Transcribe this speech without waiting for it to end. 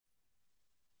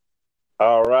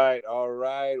All right, all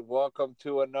right. Welcome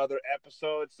to another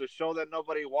episode. It's the show that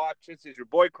nobody watches. It's your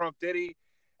boy Crump Diddy,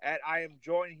 and I am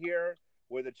joined here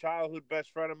with a childhood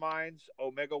best friend of mine's,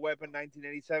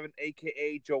 Omegaweapon1987,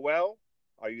 aka Joel.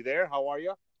 Are you there? How are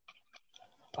you?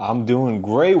 I'm doing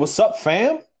great. What's up,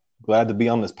 fam? Glad to be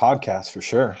on this podcast for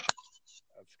sure.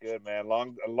 That's good, man.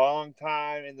 A long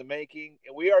time in the making.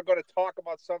 And we are going to talk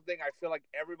about something I feel like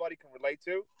everybody can relate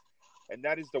to, and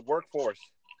that is the workforce.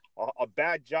 A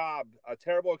bad job, a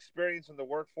terrible experience in the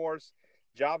workforce.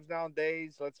 Jobs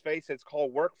nowadays, let's face it, it's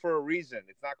called work for a reason.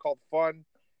 It's not called fun.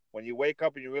 When you wake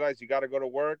up and you realize you got to go to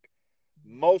work,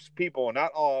 most people,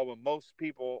 not all, but most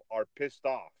people are pissed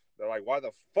off. They're like, why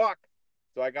the fuck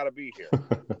do I got to be here?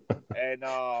 And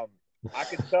I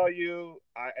can tell you,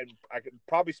 I can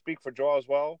probably speak for Joel as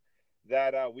well,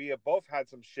 that we have both had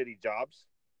some shitty jobs.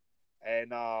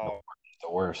 And The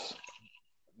worst.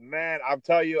 man, I'm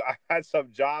telling you, I had some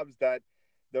jobs that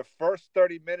the first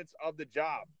 30 minutes of the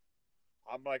job,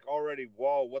 I'm like already,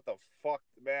 whoa, what the fuck,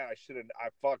 man? I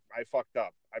fucked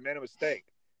up. I made a mistake,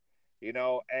 you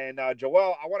know. And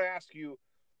Joel, I want to ask you,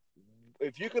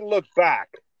 if you can look back,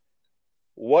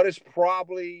 what has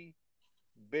probably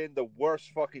been the worst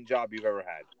fucking job you've ever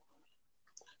had?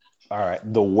 All right.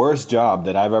 The worst job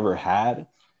that I've ever had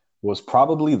was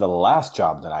probably the last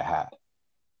job that I had.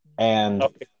 And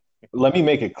Okay. let me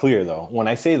make it clear, though. When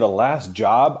I say the last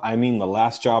job, I mean the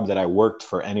last job that I worked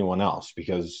for anyone else.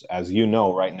 Because as you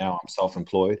know, right now I'm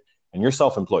self-employed and you're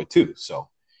self-employed too. So,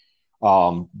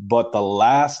 but the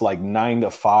last like 9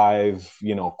 to 5,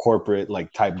 corporate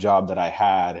like type job that I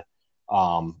had,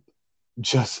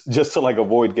 just to like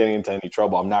avoid getting into any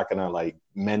trouble, I'm not gonna like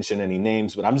mention any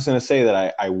names, but I'm just gonna say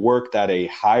that I worked at a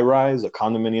high rise, a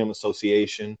condominium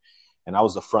association, and I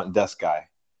was the front desk guy.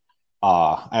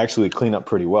 I actually clean up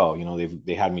pretty well. You know,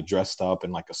 they had me dressed up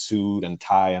in like a suit and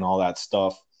tie and all that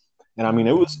stuff. And I mean,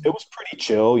 it was pretty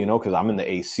chill, because I'm in the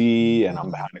AC and I'm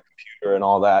behind a computer and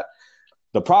all that.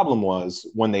 The problem was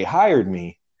when they hired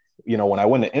me, when I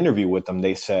went to interview with them,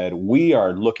 they said, we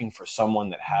are looking for someone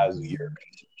that has your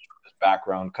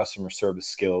background, customer service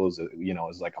skills,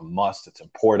 is like a must. It's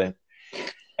important.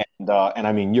 And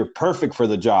I mean, you're perfect for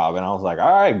the job. And I was like,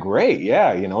 all right, great.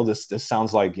 Yeah. This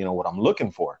sounds like, what I'm looking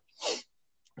for.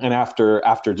 And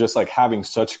after just like having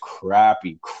such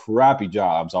crappy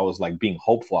jobs, I was like being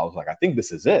hopeful. I was like, I think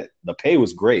this is it. The pay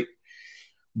was great.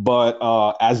 But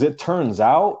as it turns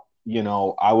out,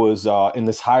 I was in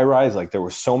this high rise, like there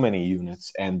were so many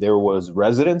units and there was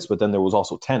residents, but then there was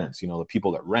also tenants, the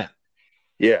people that rent.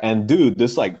 Yeah. And dude,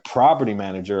 this like property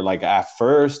manager, like at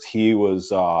first he was,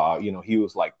 he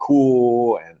was like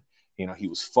cool and, he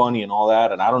was funny and all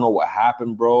that. And I don't know what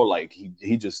happened, bro. Like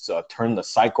he just turned the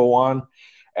psycho on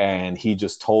and he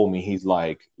just told me, he's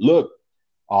like, look,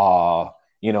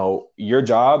 your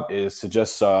job is to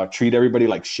just treat everybody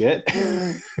like shit.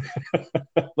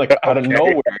 Like out of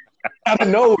nowhere.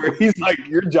 He's like,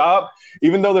 your job,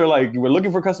 even though they're like, we're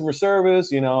looking for customer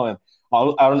service, and out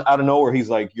of nowhere, he's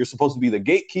like, you're supposed to be the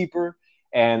gatekeeper.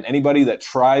 And anybody that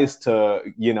tries to,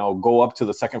 go up to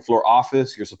the second floor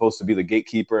office, you're supposed to be the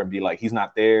gatekeeper and be like, he's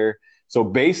not there. So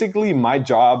basically my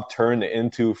job turned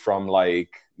into from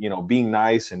like, being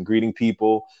nice and greeting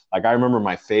people. Like I remember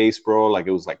my face, bro, like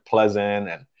it was like pleasant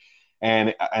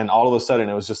and all of a sudden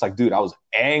it was just like, dude, I was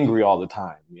angry all the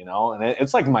time, and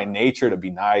it's like my nature to be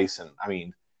nice. And I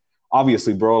mean,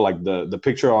 obviously, bro, like the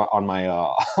picture on my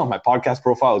on my podcast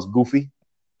profile is goofy,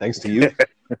 thanks to you.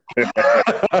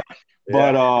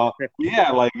 But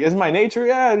yeah, like it's my nature,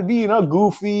 yeah, to be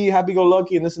goofy,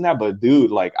 happy-go-lucky, and this and that. But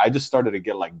dude, like I just started to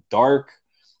get like dark.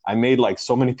 I made like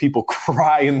so many people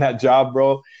cry in that job,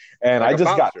 bro, and Like I a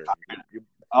just got. bouncer.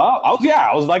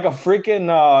 I was like a freaking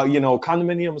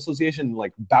condominium association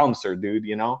like bouncer, dude,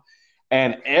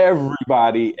 and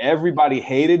everybody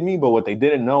hated me, but what they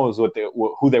didn't know is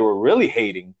who they were really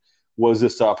hating was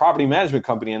this property management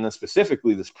company, and then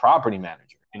specifically this property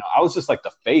manager. I was just like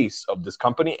the face of this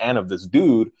company and of this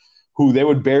dude who they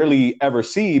would barely ever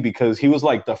see because he was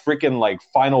like the freaking like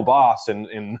final boss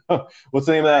in what's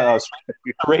the name of that?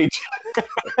 Rage.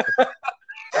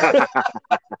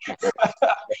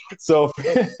 so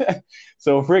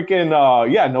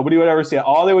freaking yeah, nobody would ever see it.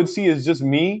 All they would see is just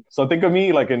me. So think of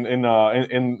me like in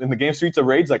the game Streets of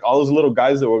Rage, like all those little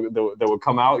guys that would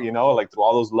come out, like through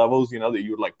all those levels, that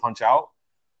you would like punch out.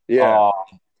 Yeah.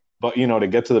 But to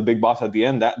get to the big boss at the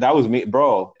end, that was me,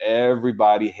 bro.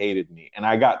 Everybody hated me, and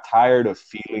I got tired of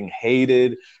feeling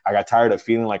hated. I got tired of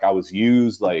feeling like I was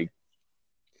used. Like,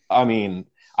 I mean,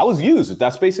 I was used.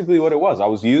 That's basically what it was. I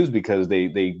was used because they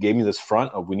gave me this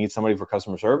front of we need somebody for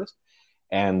customer service,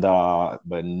 And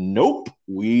but nope,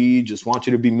 we just want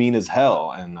you to be mean as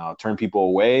hell and turn people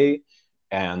away,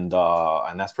 and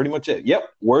that's pretty much it. Yep,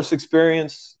 worst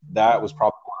experience. That was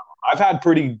probably one of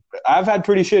them. I've had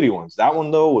pretty shitty ones. That one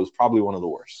though was probably one of the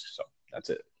worst. So that's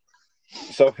it.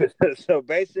 So, so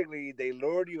basically, they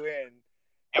lured you in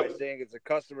by Yep. saying it's a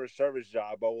customer service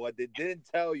job, but what they didn't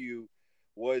tell you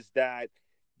was that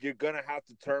you're gonna have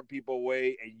to turn people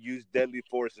away and use deadly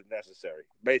force if necessary.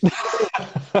 Basically,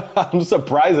 I'm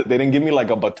surprised that they didn't give me like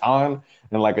a baton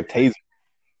and like a taser.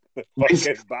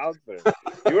 fucking bouncer.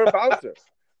 You were a bouncer.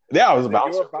 Yeah, I was a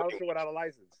Basically, you were bouncer. a bouncer without a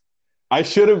license. I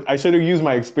should have used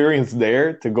my experience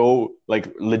there to go like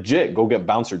legit go get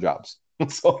bouncer jobs.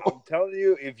 So I'm telling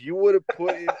you, if you would have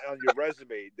put it on your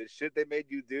resume the shit they made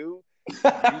you do, you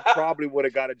probably would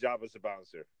have got a job as a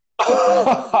bouncer.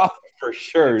 for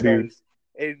sure, dude. Because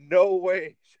in no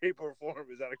way, shape, or form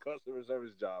is that a customer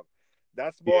service job.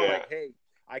 That's more Yeah. like, hey,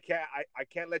 I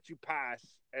can't let you pass,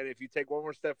 and if you take one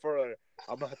more step further,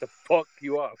 I'm gonna have to fuck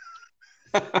you up.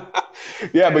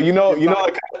 Yeah, but And you got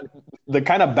like the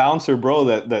kind of bouncer, bro,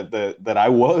 that I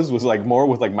was like more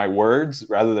with like my words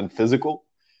rather than physical.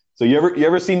 So you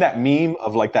ever seen that meme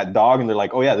of like that dog and they're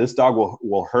like, oh yeah, this dog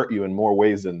will hurt you in more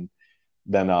ways than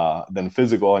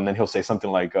physical, and then he'll say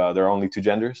something like there are only two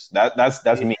genders.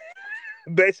 That's me.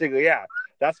 basically, yeah.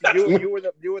 That's That's you. me. You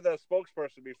were the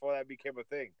spokesperson before that became a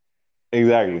thing. And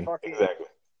Exactly. fucking, Exactly.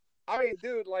 I mean,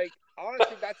 dude, like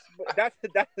honestly, that's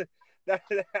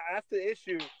the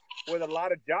issue with a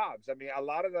lot of jobs. I mean, a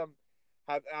lot of them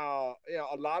have, a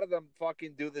lot of them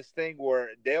fucking do this thing where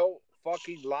they'll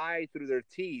fucking lie through their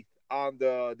teeth on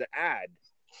the ad,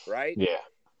 right? Yeah.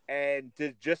 And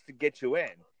just to get you in,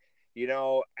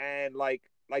 and like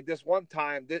this one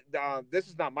time, this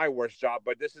is not my worst job,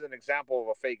 but this is an example of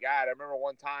a fake ad. I remember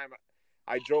one time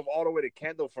I drove all the way to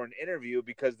Kendall for an interview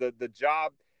because the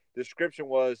job description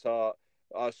was a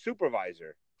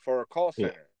supervisor for a call Yeah.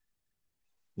 center.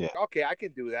 Yeah. Okay, I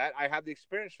can do that. I have the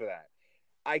experience for that.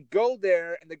 I go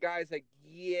there and the guy's like,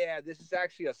 "Yeah, this is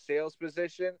actually a sales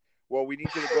position where we need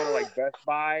you to go to like Best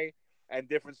Buy and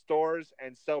different stores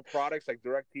and sell products like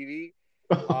DirecTV."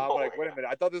 I'm like, "Wait a minute!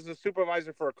 I thought this was a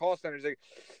supervisor for a call center." He's like,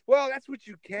 "Well, that's what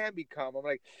you can become." I'm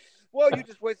like, "Well, you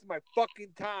just wasted my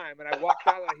fucking time." And I walked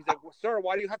out and he's like, well, "Sir,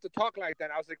 why do you have to talk like that?"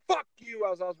 And I was like, "Fuck you!" I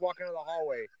was walking in the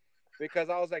hallway because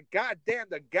I was like, "God damn,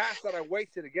 the gas that I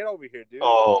wasted to get over here, dude."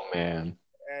 Oh man.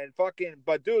 And fucking,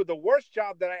 but dude, the worst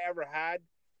job that I ever had,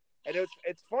 and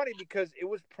it's funny because it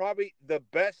was probably the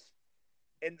best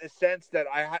in the sense that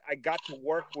I got to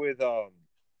work with a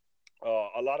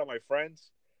lot of my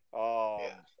friends. Yeah.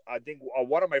 I think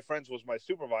one of my friends was my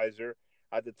supervisor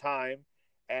at the time,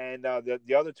 and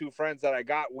the other two friends that I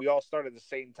got, we all started at the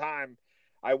same time.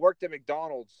 I worked at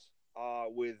McDonald's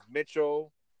with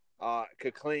Mitchell,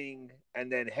 Kakling,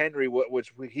 and then Henry,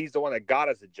 which he's the one that got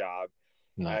us a job.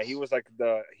 He Nice. was like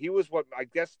he was what I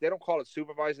guess they don't call it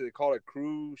supervisor, they call it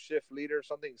crew shift leader,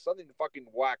 something fucking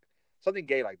whack, something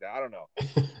gay like that. I don't know.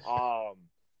 Um,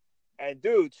 and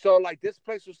dude, so like this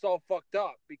place was so fucked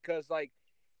up because like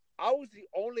I was the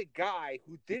only guy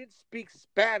who didn't speak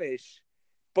Spanish,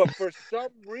 but for some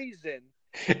reason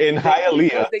In they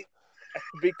Hialeah.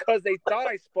 because they thought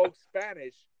I spoke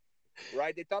Spanish,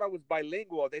 right? They thought I was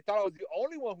bilingual. They thought I was the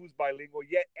only one who's bilingual.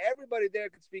 Yet everybody there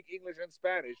could speak English and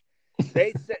Spanish.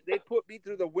 They put me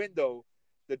through the window,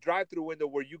 the drive-through window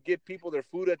where you give people their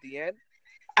food at the end.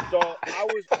 So I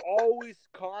was always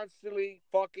constantly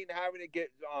fucking having to get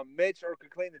Mitch or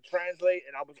complain to translate,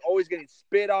 and I was always getting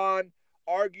spit on,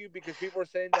 argued because people were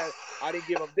saying that I didn't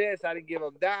give them this, I didn't give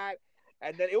them that,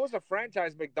 and then it was a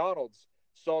franchise McDonald's,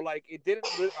 so like it didn't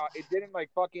like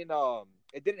fucking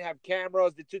it didn't have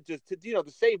cameras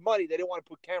to save money. They didn't want to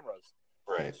put cameras,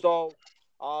 Right. so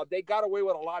they got away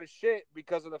with a lot of shit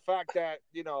because of the fact that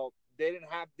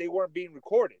they weren't being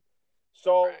recorded,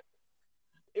 so Right.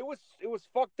 it was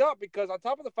fucked up because on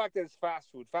top of the fact that it's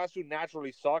fast food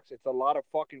naturally sucks. It's a lot of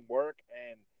fucking work,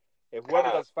 and if whoever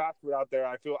Kinda. does fast food out there,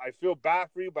 I feel bad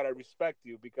for you, but I respect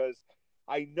you because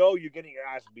I know you're getting your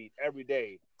ass beat every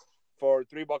day for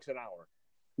 $3 an hour,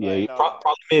 Yeah, you and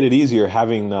probably made it easier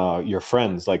having your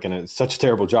friends like in such a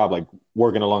terrible job, like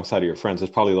working alongside of your friends.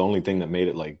 It's probably the only thing that made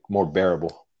it like more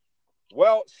bearable.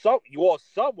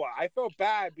 somewhat. I felt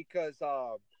bad because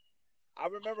I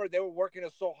remember they were working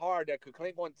us so hard that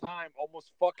Kukling one time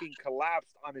almost fucking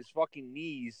collapsed on his fucking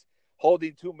knees,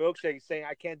 holding two milkshakes, saying,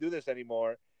 "I can't do this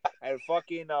anymore," and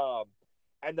fucking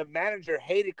and the manager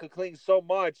hated Kukling so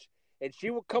much, and she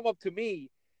would come up to me,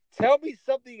 tell me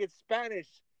something in Spanish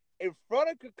in front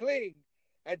of Kukling,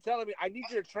 and telling me I need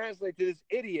you to translate to this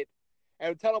idiot,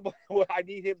 and tell him what I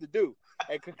need him to do.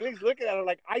 And Kiklik's looking at her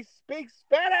like, I speak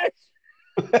Spanish.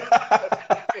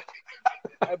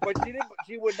 But she didn't.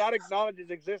 She would not acknowledge his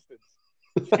existence.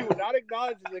 She would not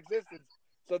acknowledge his existence.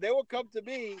 So they would come to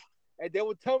me and they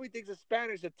would tell me things in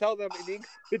Spanish to tell them in English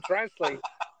to translate.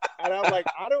 And I'm like,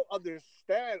 I don't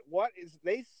understand. What is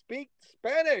they speak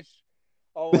Spanish?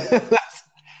 Oh, whatever.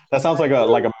 That sounds like a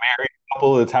married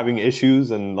couple that's having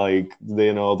issues, and like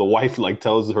the wife like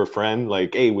tells her friend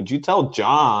like, "Hey, would you tell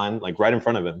John like right in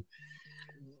front of him?"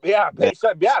 Yeah,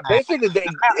 basically,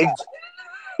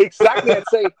 exactly. I'd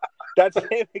say that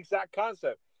same exact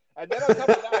concept. And then on top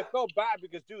of that, I felt bad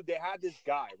because, dude, they had this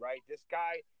guy, right? This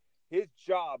guy, his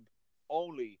job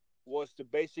only was to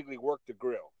basically work the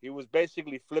grill. He was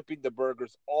basically flipping the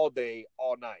burgers all day,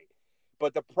 all night.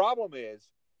 But the problem is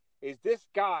this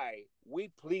guy. We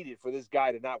pleaded for this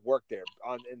guy to not work there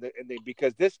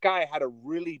because this guy had a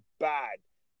really bad,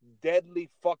 deadly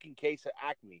fucking case of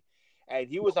acne, and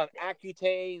he was on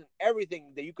Accutane,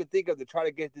 everything that you could think of to try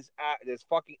to get this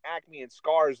fucking acne and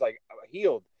scars like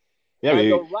healed. Yeah,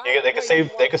 And they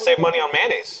could save money on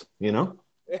mayonnaise, you know.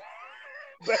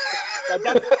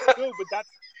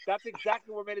 That's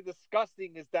exactly what made it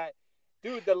disgusting. Is that,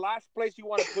 dude, the last place you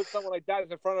want to put someone like that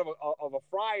is in front of a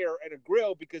fryer and a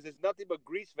grill because there's nothing but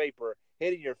grease vapor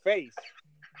hitting your face.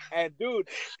 And dude,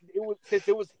 since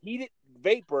it was heated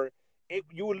vapor,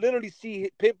 you would literally see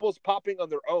pimples popping on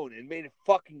their own. It made it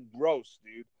fucking gross,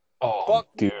 dude. Oh,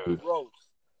 fucking dude, gross,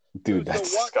 dude,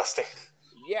 that's disgusting.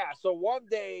 Yeah, so one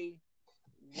day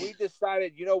we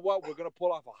decided, you know what, we're gonna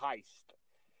pull off a heist.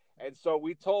 And so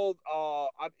we told,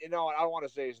 I don't want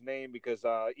to say his name because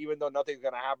even though nothing's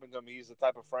going to happen to him, he's the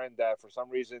type of friend that for some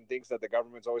reason thinks that the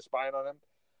government's always spying on him.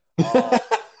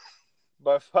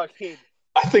 But fucking...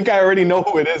 I think I already know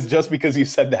who it is just because you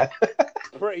said that.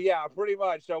 Pretty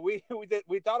much. So we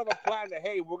thought of a plan that,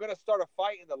 hey, we're going to start a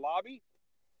fight in the lobby.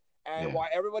 And while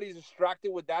everybody's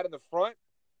distracted with that in the front,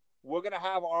 we're going to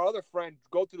have our other friend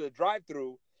go to the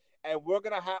drive-thru. And we're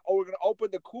gonna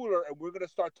open the cooler and we're gonna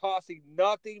start tossing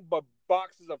nothing but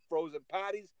boxes of frozen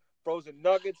patties, frozen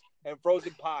nuggets, and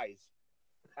frozen pies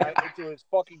into his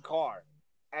fucking car.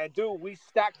 And dude, we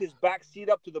stacked his back seat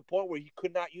up to the point where he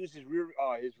could not use his rear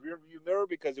view mirror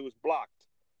because it was blocked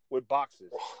with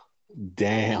boxes.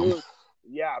 Damn. Dude,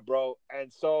 yeah, bro.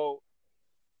 And so,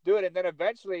 dude, and then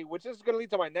eventually, which is gonna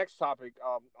lead to my next topic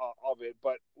of it,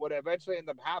 but what eventually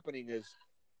ended up happening is,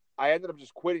 I ended up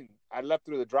just quitting. I left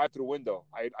through the drive-through window.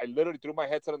 I literally threw my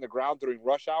headset on the ground during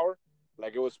rush hour,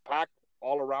 like it was packed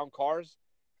all around cars,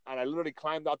 and I literally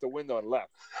climbed out the window and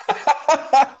left.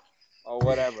 Or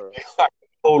whatever. I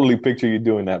totally picture you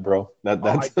doing that, bro.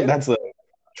 That's a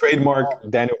trademark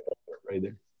Daniel right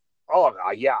there. Oh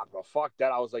yeah, bro. Fuck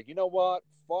that. I was like, you know what?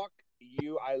 Fuck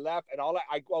you. I left, and I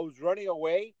was running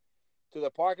away to the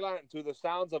parking lot and to the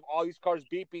sounds of all these cars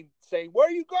beeping, saying, "Where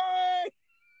are you going?"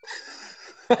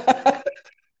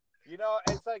 You know,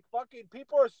 it's like fucking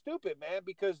people are stupid, man,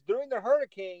 because during the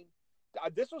hurricane,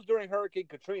 this was during Hurricane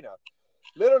Katrina.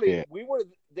 Literally,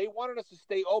 they wanted us to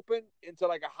stay open until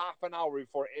like a half an hour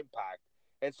before impact.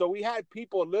 And so we had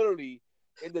people literally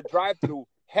in the drive-thru,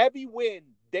 heavy wind,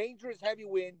 dangerous heavy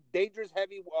wind, dangerous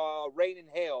heavy rain and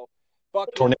hail.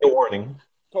 Fucking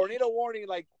tornado warning,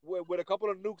 like with a couple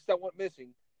of nukes that went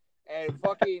missing. And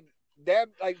fucking them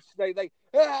like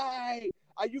hey,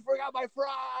 you forgot my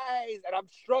fries, and I'm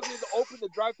struggling to open the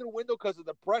drive-thru window because of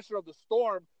the pressure of the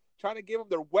storm, trying to give them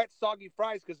their wet, soggy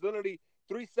fries. Because literally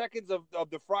 3 seconds of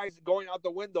the fries going out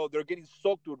the window, they're getting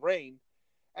soaked with rain.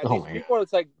 And these people,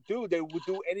 it's like, dude, they would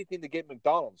do anything to get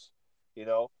McDonald's, you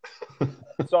know.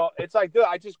 So it's like, dude,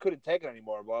 I just couldn't take it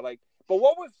anymore, bro. Like, but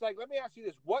what was like? Let me ask you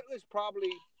this: what is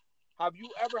probably? Have you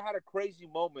ever had a crazy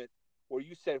moment where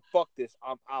you said, "Fuck this,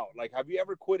 I'm out"? Like, have you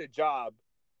ever quit a job?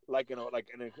 Like, you know, like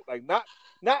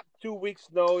not 2 weeks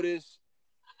notice,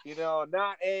 you know,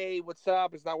 not, hey, what's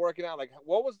up? It's not working out. Like,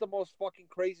 what was the most fucking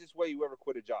craziest way you ever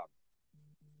quit a job?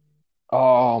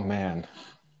 Oh man,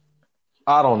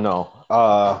 I don't know.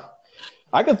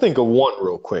 I can think of one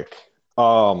real quick.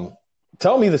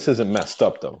 Tell me this isn't messed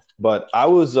up though, but I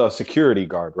was a security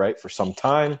guard, right? For some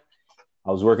time,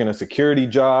 I was working a security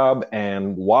job,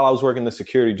 and while I was working the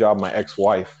security job, my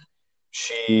ex-wife,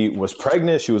 she was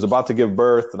pregnant. She was about to give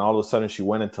birth, and all of a sudden she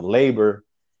went into labor.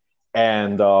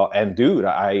 And dude,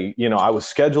 I was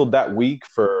scheduled that week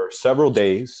for several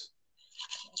days,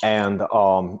 and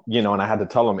and I had to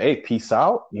tell them, hey, peace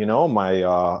out. You know,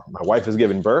 my wife is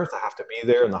giving birth. I have to be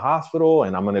there in the hospital,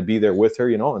 and I'm going to be there with her,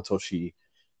 you know, until she,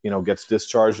 gets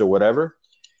discharged or whatever.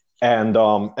 And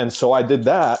so I did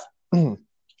that.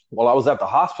 While I was at the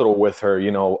hospital with her,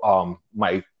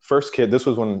 my first kid, this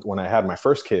was when I had my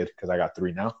first kid, because I got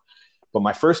 3 now. But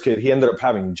my first kid, he ended up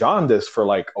having jaundice for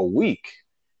like a week,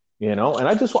 you know, and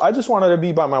I just wanted to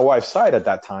be by my wife's side at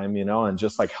that time, you know, and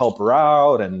just like help her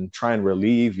out and try and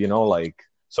relieve, you know, like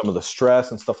some of the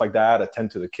stress and stuff like that,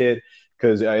 attend to the kid.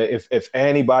 Because if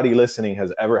anybody listening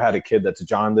has ever had a kid that's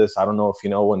jaundice, I don't know if you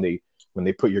know when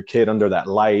they put your kid under that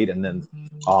light and then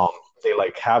they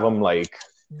like have him like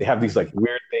they have these like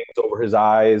weird things over his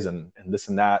eyes and this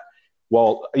and that.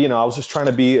 Well, you know, I was just trying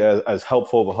to be as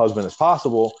helpful of a husband as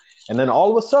possible. And then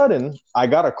all of a sudden I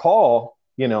got a call,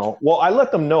 you know, well, I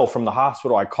let them know from the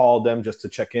hospital. I called them just to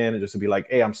check in and just to be like,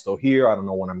 hey, I'm still here. I don't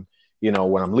know when I'm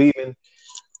leaving.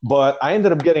 But I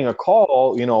ended up getting a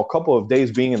call, you know, a couple of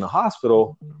days being in the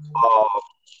hospital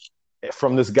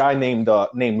from this guy named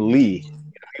Lee. You know,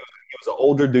 he was an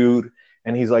older dude.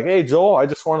 And he's like, hey, Joel, I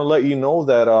just want to let you know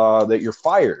that you're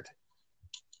fired.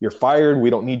 You're fired.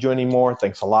 We don't need you anymore.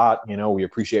 Thanks a lot. You know, we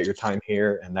appreciate your time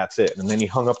here. And that's it. And then he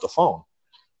hung up the phone.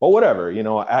 Well, whatever. You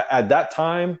know, at that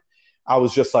time, I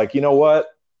was just like, you know what?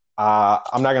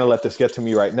 I'm not going to let this get to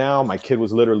me right now. My kid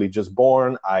was literally just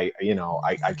born. I can't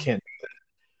do that.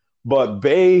 But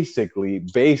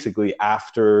basically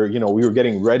after, you know, we were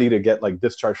getting ready to get like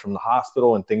discharged from the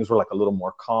hospital and things were like a little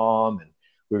more calm and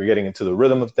we were getting into the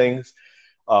rhythm of things.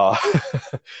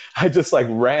 I just like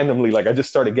randomly, like I just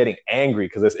started getting angry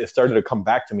because it started to come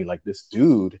back to me like this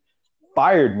dude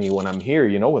fired me when I'm here,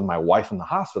 you know, with my wife in the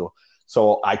hospital.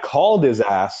 So I called his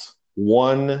ass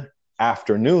one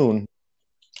afternoon.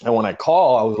 And when I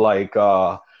call, I was like,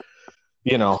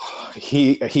 you know,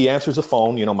 he answers the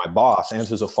phone, you know, my boss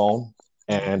answers the phone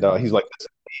and he's like,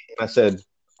 and I said,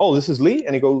 oh, this is Lee?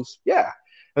 And he goes, yeah.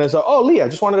 And I said, oh, Lee, I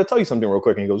just wanted to tell you something real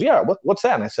quick. And he goes, yeah, what's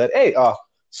that? And I said, hey,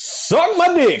 suck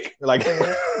my dick. Like,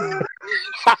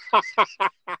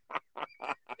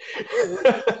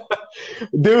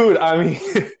 dude, I mean,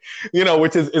 you know,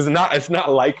 which is not, it's not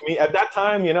like me at that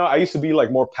time, you know, I used to be like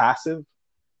more passive.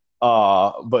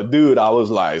 But dude, I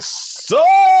was like, suck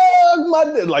my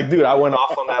dick. Like, dude, I went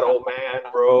off on that old man,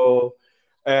 bro.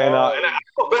 And I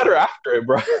felt better after it,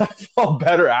 bro. I felt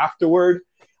better afterward.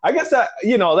 I guess that,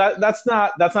 you know, that's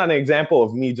not an example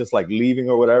of me just like leaving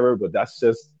or whatever, but that's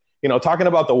just, you know, talking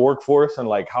about the workforce and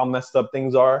like how messed up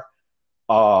things are.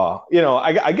 You know,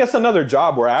 I guess another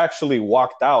job where I actually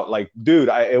walked out, like, dude,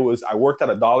 I worked at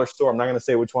a dollar store. I'm not going to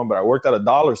say which one, but I worked at a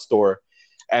dollar store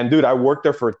and dude, I worked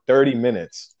there for 30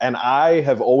 minutes and I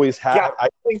have always had,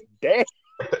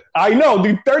 I know,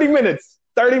 dude, 30 minutes,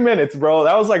 bro.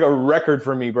 That was like a record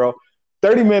for me, bro.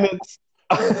 30 minutes.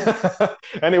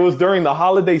 And it was during the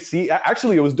holiday season.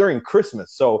 Actually, it was during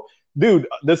Christmas. So, dude,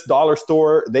 this dollar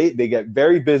store, they get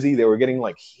very busy. They were getting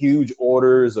like huge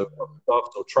orders of stuff.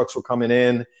 So trucks were coming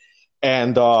in.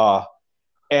 And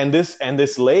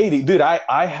this lady, dude,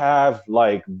 I have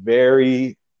like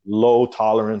very low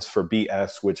tolerance for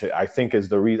BS, which I think is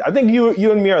the reason. I think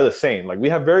you and me are the same. Like we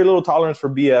have very little tolerance for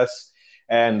BS.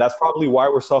 And that's probably why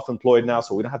we're self-employed now.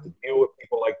 So we don't have to deal with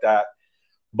people like that.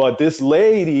 But this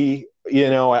lady, you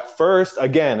know, at first,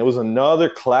 again, it was another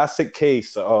classic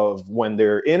case of when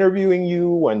they're interviewing you,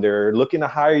 when they're looking to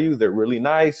hire you, they're really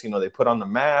nice. You know, they put on the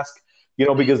mask, you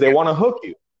know, because they want to hook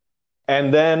you.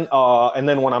 And then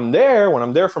when I'm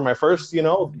there for my first, you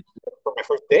know, for my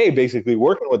first day, basically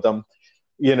working with them,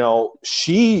 you know,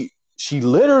 she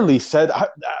literally said,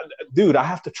 dude, I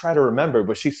have to try to remember,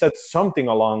 but she said something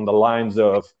along the lines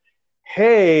of,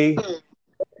 hey,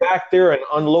 back there and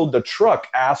unload the truck,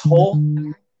 asshole.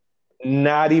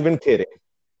 Not even kidding,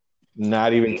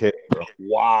 bro.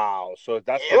 Wow. So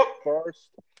that's the first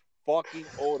fucking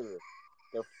order.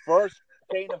 The first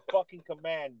chain of fucking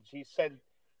command she said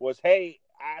was, hey,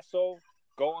 asshole,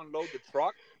 go unload the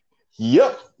truck.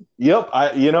 Yep.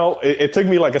 It took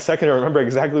me like a second to remember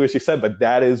exactly what she said, but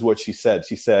that is what she said.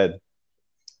 She said,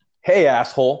 hey,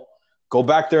 asshole, go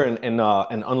back there and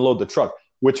unload the truck.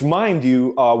 Which, mind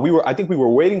you, I think we were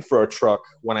waiting for a truck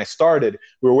when I started.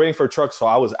 We were waiting for a truck, so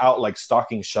I was out like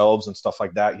stocking shelves and stuff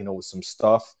like that, you know, with some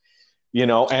stuff, you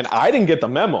know. And I didn't get the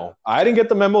memo.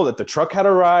 That the truck had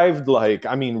arrived. Like,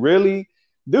 I mean, really,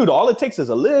 dude, all it takes is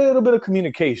a little bit of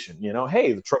communication, you know.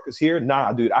 Hey, the truck is here.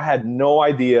 Nah, dude, I had no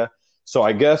idea. So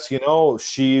I guess, you know,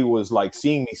 she was like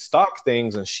seeing me stock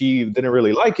things, and she didn't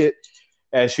really like it.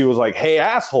 And she was like, hey,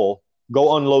 asshole,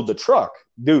 go unload the truck.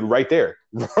 Dude, right there.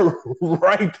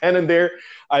 Right then and there.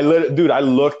 I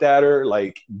looked at her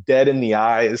like dead in the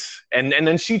eyes. And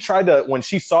then she tried to, when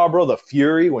she saw, bro, the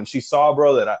fury, when she saw,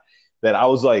 bro, that I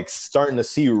was like starting to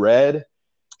see red,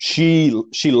 she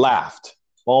laughed.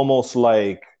 Almost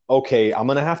like, okay, I'm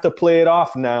going to have to play it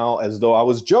off now as though I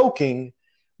was joking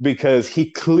because he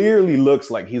clearly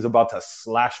looks like he's about to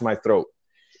slash my throat.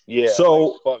 Yeah.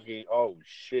 So, fucking, oh,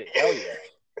 shit. Hell yeah.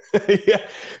 Yeah.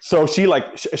 So she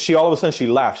all of a sudden she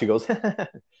laughed. She goes,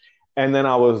 and then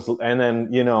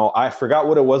I forgot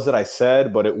what it was that I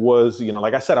said, but it was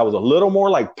like I said, I was a little more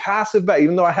like passive back,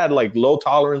 even though I had like low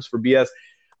tolerance for BS.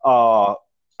 Uh,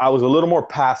 I was a little more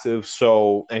passive.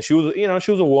 So, and she was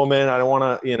a woman. I don't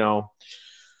want to.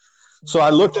 So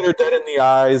I looked at her dead in the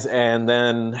eyes, and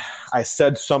then I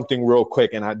said something real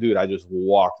quick, and I just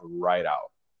walked right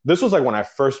out. This was like when I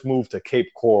first moved to Cape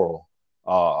Coral,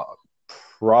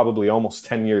 probably almost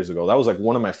 10 years ago. That was like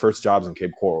one of my first jobs in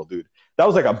Cape Coral, dude. That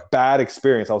was like a bad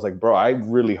experience. I was like, bro, I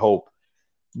really hope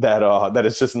that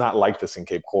it's just not like this in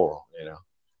Cape Coral.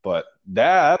 But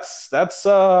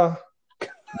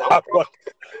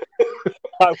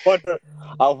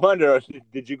I wonder,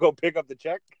 did you go pick up the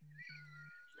check?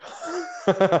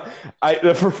 For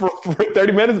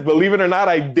 30 minutes, believe it or not,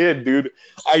 I did, dude.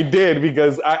 I did,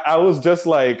 because I was just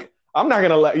like, I'm not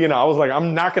gonna let I was like,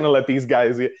 I'm not gonna let these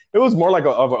guys. It was more like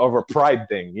of a pride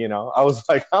thing. I was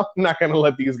like, I'm not gonna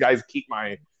let these guys keep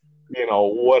my,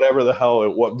 whatever the hell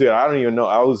it was, dude. I don't even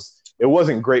know. It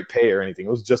wasn't great pay or anything. It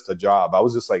was just a job. I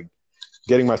was just like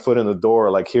getting my foot in the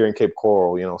door, like here in Cape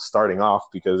Coral, starting off,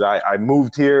 because I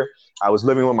moved here. I was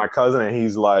living with my cousin, and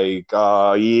he's like,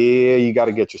 yeah, you got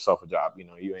to get yourself a job.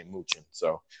 You ain't mooching.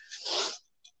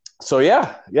 So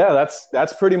yeah,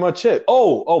 that's pretty much it.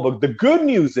 But the good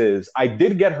news is I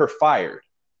did get her fired.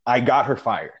 I got her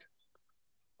fired.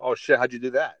 Oh shit! How'd you do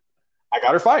that? I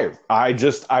got her fired. I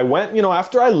went,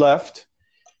 after I left,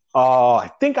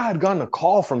 I think I had gotten a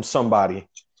call from somebody,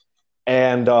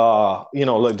 and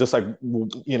like just like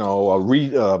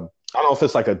I don't know if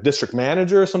it's like a district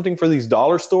manager or something for these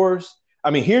dollar stores.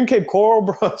 I mean, here in Cape Coral,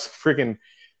 bro,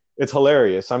 it's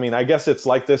hilarious. I mean, I guess it's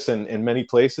like this in many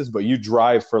places, but you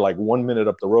drive for like 1 minute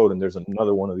up the road and there's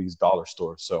another one of these dollar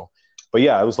stores. So, but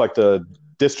yeah, it was like the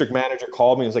district manager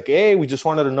called me and was like, hey, we just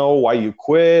wanted to know why you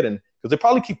quit. And because they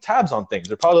probably keep tabs on things.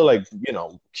 They're probably like,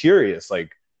 curious,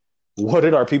 like, what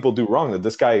did our people do wrong that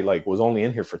this guy like was only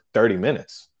in here for 30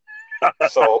 minutes?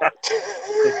 So,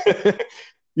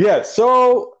 yeah.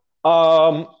 So,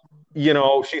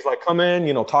 she's like, come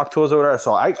in, talk to us or whatever.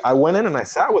 So I went in and I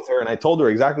sat with her and I told her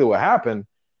exactly what happened.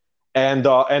 And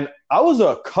I was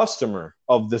a customer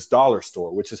of this dollar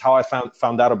store, which is how I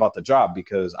found out about the job,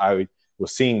 because I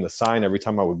was seeing the sign every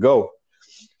time I would go.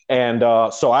 And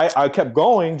so I kept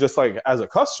going just like as a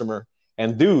customer.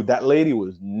 And dude, that lady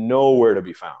was nowhere to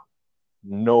be found.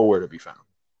 Nowhere to be found.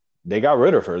 They got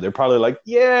rid of her. They're probably like,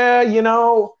 yeah,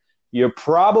 you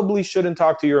probably shouldn't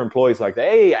talk to your employees like that.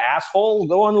 Hey, asshole,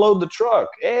 go unload the truck.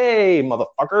 Hey,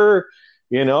 motherfucker,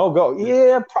 go.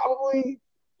 Yeah, probably.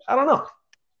 I don't know.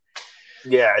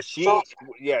 Yeah, she thought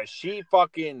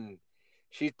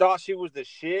she was the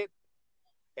shit.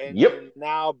 And Yep.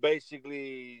 now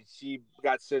basically she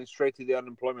got sent straight to the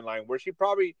unemployment line, where she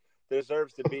probably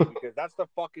deserves to be, because that's the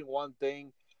fucking one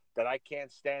thing that I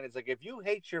can't stand. It's like, if you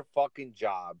hate your fucking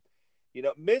job,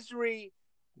 misery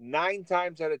 9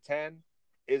 times out of 10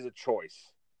 is a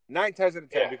choice. 9 times out of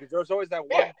 10, because there's always that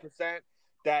 1%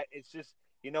 that it's just,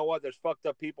 what? There's fucked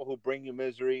up people who bring you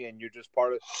misery, and you're just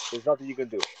part of. There's nothing you can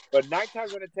do. But 9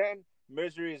 times out of 10,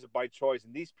 misery is by choice,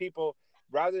 and these people,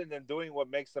 rather than doing what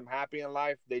makes them happy in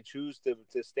life, they choose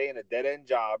to stay in a dead end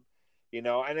job. And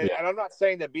I'm not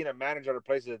saying that being a manager at a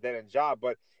place is a dead end job,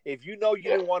 but if you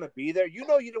didn't want to be there, you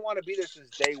didn't want to be there since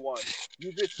day one.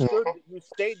 You just you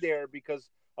stayed there because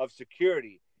of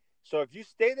security. So if you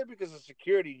stay there because of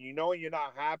security, and you're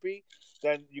not happy,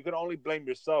 then you can only blame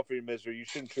yourself for your misery. You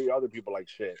shouldn't treat other people like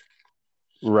shit.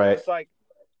 Right. It's like,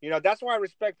 that's why I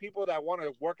respect people that want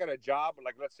to work at a job,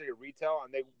 like let's say a retail,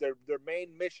 and their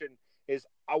main mission is,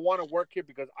 I want to work here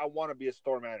because I want to be a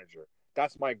store manager.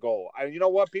 That's my goal. And you know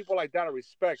what? People like that I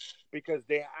respect, because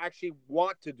they actually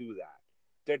want to do that.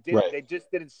 They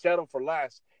just didn't settle for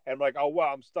less and like, oh,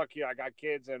 well, I'm stuck here. I got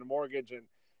kids and a mortgage, and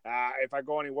if I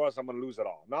go anywhere else, I'm going to lose it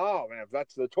all. No, man,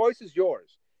 that's the choice is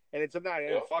yours. And it's not,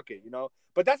 fuck it,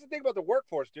 But that's the thing about the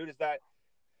workforce, dude, is that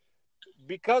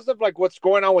because of like what's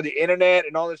going on with the internet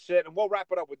and all this shit, and we'll wrap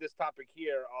it up with this topic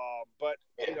here. But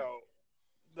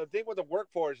the thing with the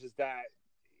workforce is that,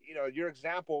 your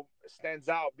example stands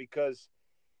out, because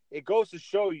it goes to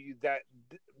show you that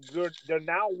they're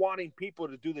now wanting people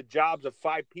to do the jobs of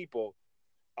 5 people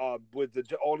with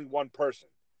only one person,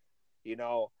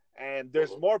 and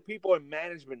there's more people in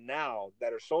management now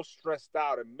that are so stressed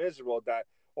out and miserable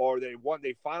or they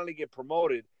finally get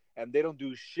promoted and they don't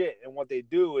do shit. And what they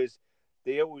do is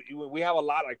we have a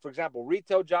lot, like, for example,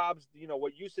 retail jobs,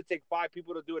 what used to take 5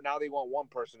 people to do it, now they want 1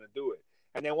 person to do it.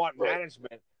 And they want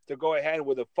management to go ahead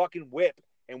with a fucking whip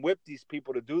and whip these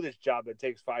people to do this job that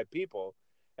takes 5 people.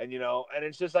 And and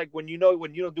it's just like when you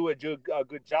don't do a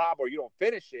good job or you don't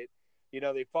finish it,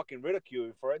 they fucking ridicule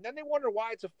you for it, and then they wonder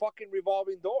why it's a fucking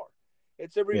revolving door.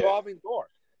 It's a Yeah. revolving door,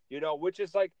 which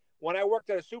is like when I worked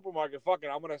at a supermarket. Fucking,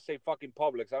 I'm gonna say fucking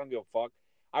Publix. I don't give a fuck.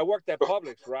 I worked at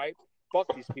Publix, right?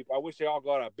 Fuck these people. I wish they all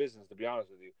got out of business. To be honest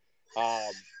with you,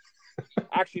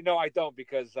 actually, no, I don't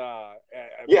because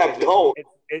Don't.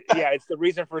 it's the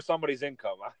reason for somebody's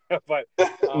income. But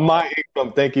My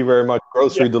income. Thank you very much.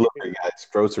 Grocery yeah, delivery, guys.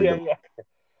 Grocery delivery. yeah.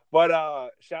 But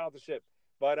shout out to Ship.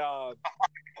 But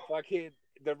fucking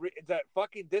the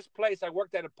fucking this place I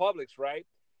worked at Publix, right?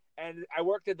 And I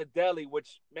worked at the deli,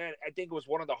 which man, I think was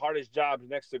one of the hardest jobs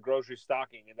next to grocery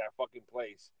stocking in that fucking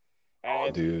place. Oh,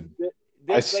 And dude,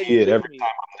 I this see lady it said to every me, time.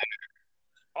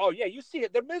 "Oh yeah, you see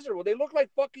it. They're miserable. They look like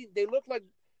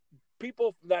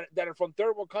people that are from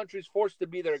third world countries forced to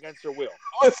be there against their will."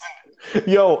 Listen,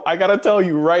 yo, I gotta tell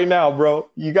you right now, bro.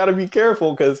 You gotta be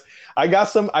careful because I got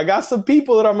some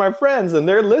people that are my friends and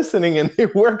they're listening and they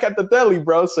work at the deli,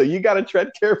 bro. So you gotta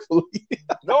tread carefully.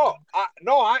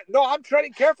 I'm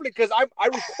treading carefully because I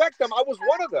respect them. I was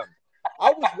one of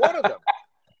them.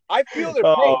 I feel their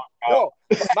Oh, pain. No,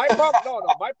 my problem.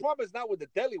 No. My problem is not with the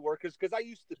deli workers because I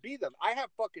used to be them. I have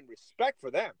fucking respect for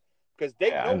them because they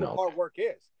yeah, know I what know. hard work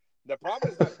is. The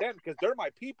problem is not them because they're my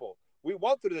people. We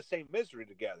went through the same misery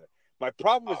together. My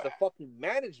problem is the fucking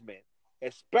management,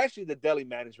 especially the deli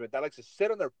management that likes to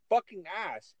sit on their fucking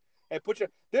ass and put your.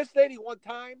 This lady one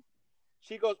time,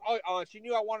 she goes, she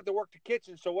knew I wanted to work the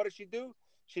kitchen, so what does she do?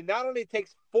 She not only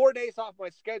takes 4 days off my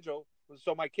schedule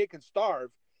so my kid can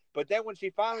starve, but then when she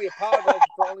finally apologized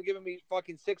for only giving me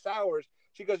fucking 6 hours,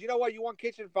 she goes, you know what? You want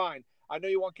kitchen? Fine. I know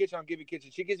you want kitchen. I'll give you kitchen.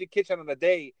 She gives you kitchen on a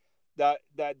day that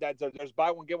there's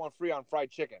buy one get one free on fried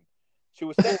chicken. She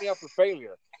was setting me up for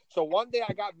failure. So one day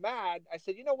I got mad. I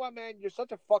said, you know what, man? You're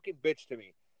such a fucking bitch to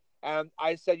me. And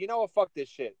I said, you know what? Fuck this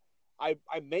shit. I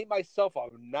made myself a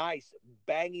nice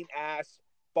banging ass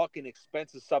fucking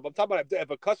expensive sub. I'm talking about if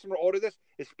a customer ordered this,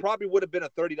 it probably would have been a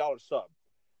 $30 sub.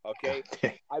 Okay,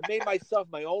 I made myself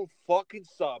my own fucking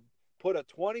sub. Put a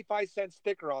 25-cent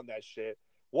sticker on that shit.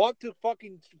 Want to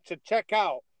fucking to check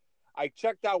out? I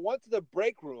checked out. Went to the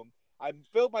break room. I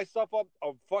filled myself up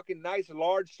a fucking nice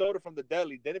large soda from the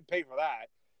deli. Didn't pay for that.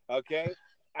 Okay,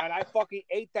 and I fucking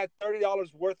ate that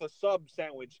 $30 worth of sub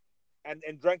sandwich, and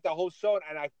drank the whole soda.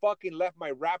 And I fucking left my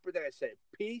wrapper there. I said,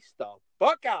 "Peace the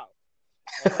fuck out."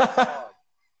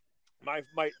 And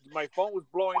my phone was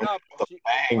blowing up.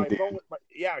 My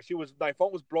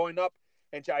phone was blowing up,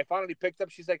 and I finally picked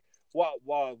up. She's like,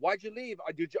 why'd you leave?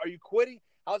 Are you quitting?"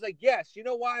 I was like, yes. You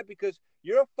know why? Because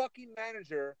you're a fucking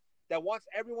manager that wants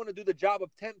everyone to do the job of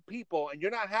 10 people, and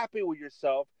you're not happy with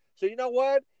yourself. So you know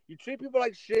what? You treat people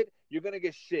like shit, you're gonna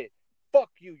get shit. Fuck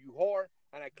you, you whore.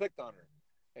 And I clicked on her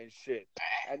and shit.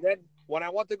 And then when I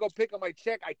want to go pick up my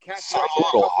check, I catch Sounds a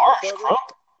little harsh, bro.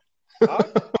 Huh?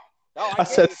 No, I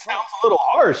said sounds a little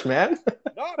harsh, man.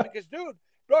 No, because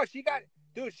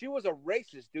she was a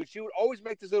racist, dude. She would always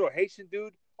make this little Haitian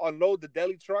dude unload the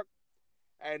deli truck.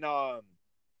 And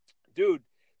dude,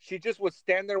 she just would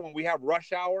stand there when we have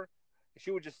rush hour.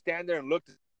 She would just stand there and look.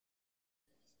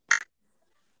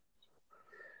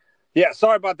 Yeah,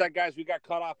 sorry about that, guys. We got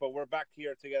cut off, but we're back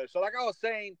here together. So like I was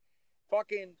saying,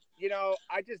 fucking,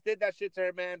 I just did that shit to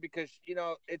her, man, because,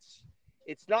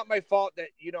 it's not my fault that,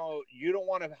 you don't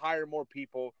want to hire more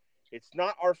people. It's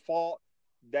not our fault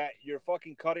that you're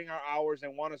fucking cutting our hours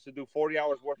and want us to do 40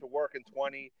 hours worth of work in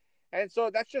 20. And so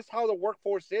that's just how the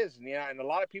workforce is. And a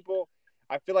lot of people,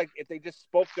 I feel like if they just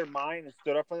spoke their mind and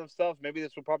stood up for themselves, maybe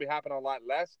this would probably happen a lot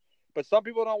less. But some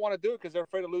people don't want to do it because they're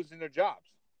afraid of losing their jobs,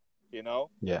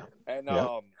 Yeah. And,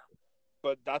 Yeah.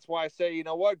 but that's why I say, you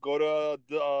know what, go to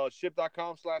the,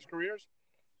 ship.com/careers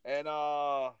and,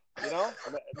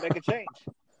 make a change.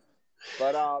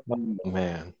 But, Oh,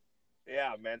 man.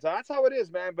 yeah, man. So that's how it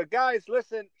is, man. But guys,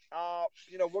 listen,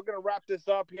 we're gonna wrap this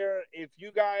up here. If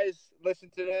you guys listen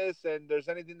to this and there's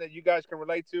anything that you guys can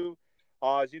relate to,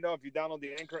 as you know, if you download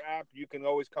the Anchor app, you can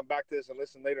always come back to this and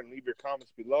listen later and leave your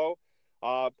comments below.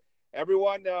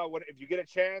 Everyone, if you get a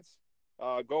chance,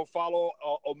 go follow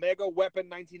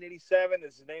Omegaweapon1987.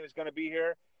 His name is going to be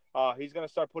here. He's going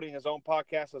to start putting his own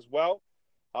podcast as well.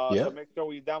 So make sure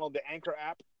when you download the Anchor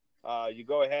app, you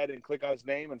go ahead and click on his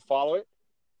name and follow it.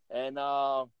 And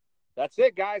that's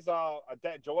it, guys.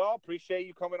 Joel, appreciate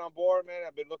you coming on board, man.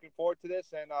 I've been looking forward to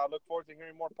this, and look forward to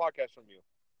hearing more podcasts from you.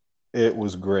 It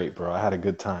was great, bro. I had a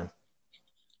good time.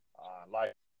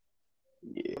 Yeah.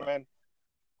 Yeah. Man.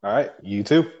 All right. You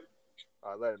too.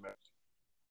 Later, man.